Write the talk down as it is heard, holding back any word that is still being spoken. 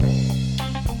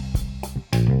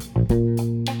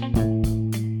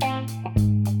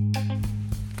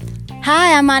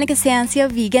I'm Monica Sancio,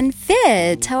 Vegan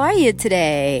Fit. How are you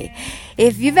today?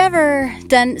 If you've ever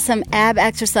done some ab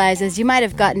exercises, you might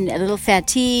have gotten a little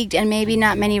fatigued and maybe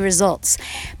not many results.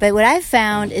 But what I've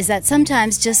found is that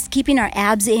sometimes just keeping our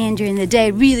abs in during the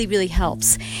day really, really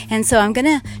helps. And so I'm going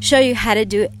to show you how to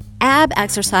do ab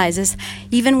exercises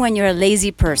even when you're a lazy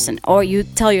person or you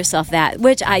tell yourself that,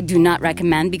 which I do not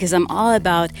recommend because I'm all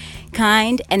about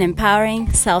kind and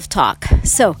empowering self-talk.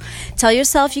 So tell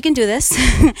yourself you can do this,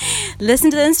 listen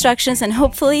to the instructions, and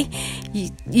hopefully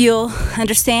you'll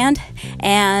understand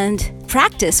and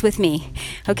practice with me.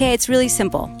 Okay, it's really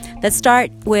simple. Let's start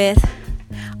with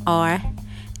our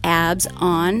abs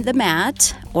on the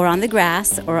mat or on the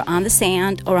grass or on the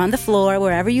sand or on the floor,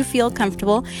 wherever you feel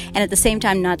comfortable, and at the same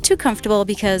time not too comfortable,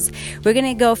 because we're going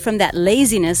to go from that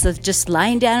laziness of just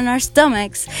lying down on our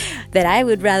stomachs that I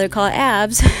would rather call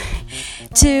abs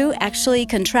to actually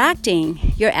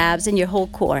contracting your abs and your whole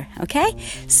core. Okay,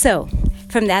 so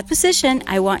from that position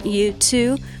I want you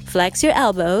to flex your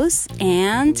elbows,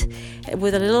 and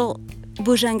with a little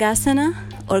Bhujangasana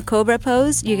or cobra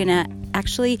pose, you're going to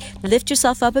actually lift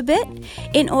yourself up a bit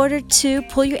in order to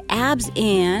pull your abs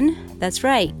in. That's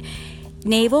right.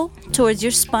 Navel towards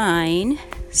your spine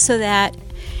so that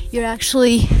you're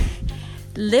actually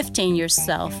lifting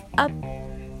yourself up.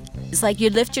 It's like you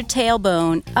lift your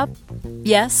tailbone up,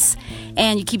 yes,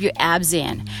 and you keep your abs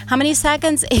in. How many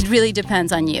seconds? It really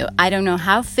depends on you. I don't know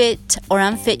how fit or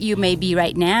unfit you may be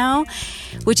right now,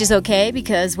 which is okay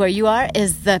because where you are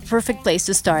is the perfect place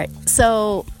to start.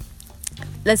 So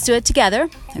let's do it together,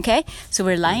 okay? So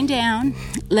we're lying down.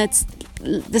 Let's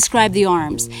describe the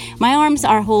arms. My arms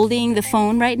are holding the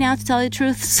phone right now, to tell you the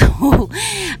truth, so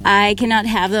I cannot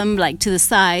have them like to the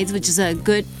sides, which is a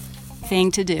good thing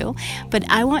to do. But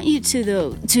I want you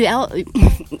to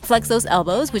flex those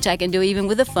elbows, which I can do even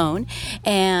with a phone.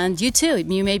 And you too.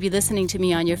 You may be listening to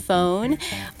me on your phone,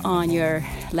 on your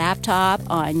laptop,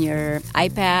 on your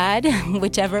iPad,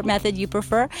 whichever method you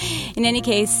prefer. In any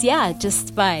case, yeah,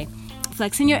 just by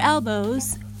flexing your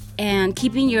elbows and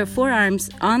keeping your forearms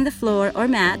on the floor or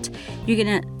mat, you're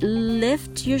gonna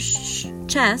lift your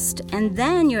chest and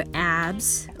then your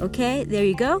abs. Okay, there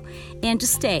you go. And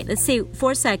just stay. Let's say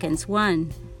 4 seconds.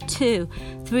 1, 2,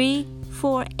 3,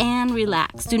 4, and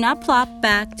relax. Do not plop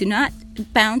back. Do not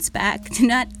bounce back. Do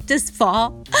not just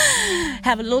fall.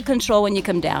 Have a little control when you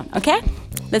come down. Okay,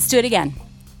 let's do it again.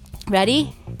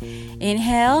 Ready?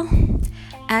 Inhale,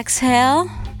 exhale.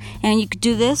 And you could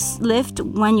do this lift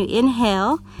when you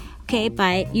inhale, okay,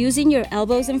 by using your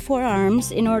elbows and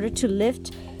forearms in order to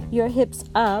lift your hips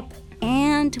up,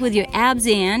 and with your abs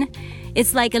in.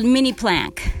 It's like a mini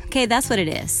plank, okay, that's what it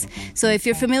is. So if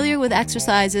you're familiar with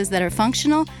exercises that are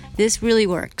functional, this really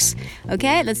works.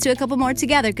 Okay, let's do a couple more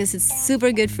together because it's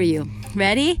super good for you.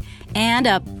 Ready? And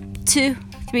up. 2,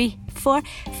 3, 4,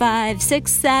 5,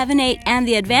 6, 7, 8, and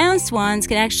the advanced ones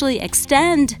can actually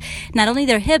extend not only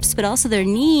their hips but also their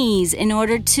knees in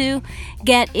order to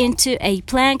get into a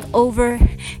plank over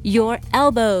your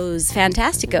elbows.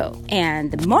 Fantastico.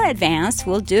 And the more advanced,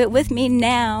 we'll do it with me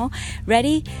now.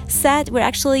 Ready, set. We're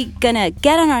actually gonna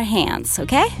get on our hands,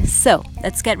 okay? So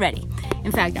let's get ready.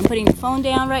 In fact, I'm putting the phone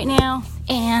down right now,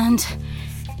 and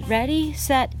ready,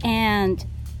 set, and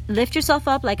lift yourself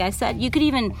up. Like I said, you could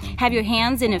even have your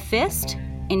hands in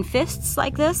fists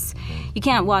like this. You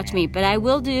can't watch me, but I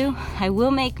will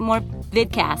make more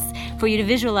vidcasts for you to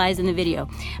visualize in the video.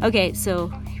 Okay,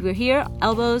 so we're here,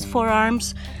 elbows,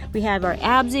 forearms. We have our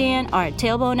abs in, our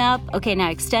tailbone up. Okay, now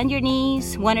extend your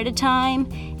knees one at a time.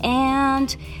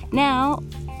 And now,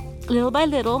 little by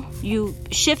little, you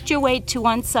shift your weight to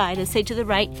one side, let's say to the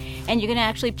right, and you're gonna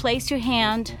actually place your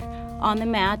hand on the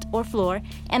mat or floor,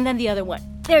 and then the other one.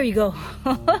 There you go.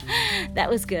 That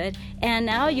was good. And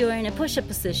now you're in a push-up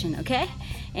position, okay?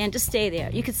 And just stay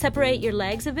there. You could separate your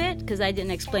legs a bit because I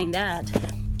didn't explain that.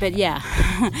 But yeah,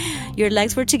 your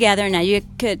legs were together. Now you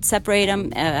could separate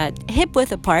them hip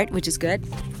width apart, which is good.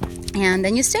 And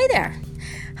then you stay there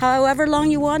however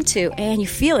long you want to, and you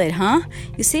feel it, huh?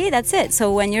 You see, that's it.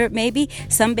 So when you're maybe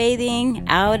sunbathing,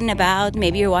 out and about,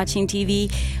 maybe you're watching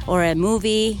TV or a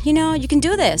movie, you know, you can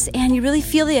do this and you really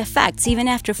feel the effects even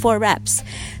after 4 reps.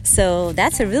 So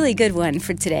that's a really good one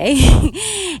for today.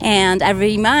 And I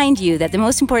remind you that the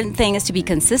most important thing is to be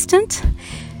consistent,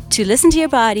 to listen to your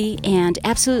body, and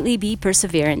absolutely be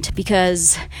perseverant,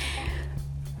 because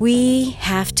we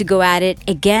have to go at it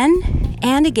again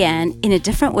and again in a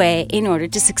different way in order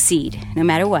to succeed, no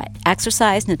matter what.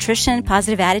 Exercise, nutrition,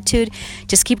 positive attitude,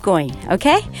 just keep going,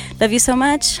 okay? Love you so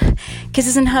much.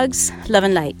 Kisses and hugs, love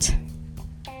and light.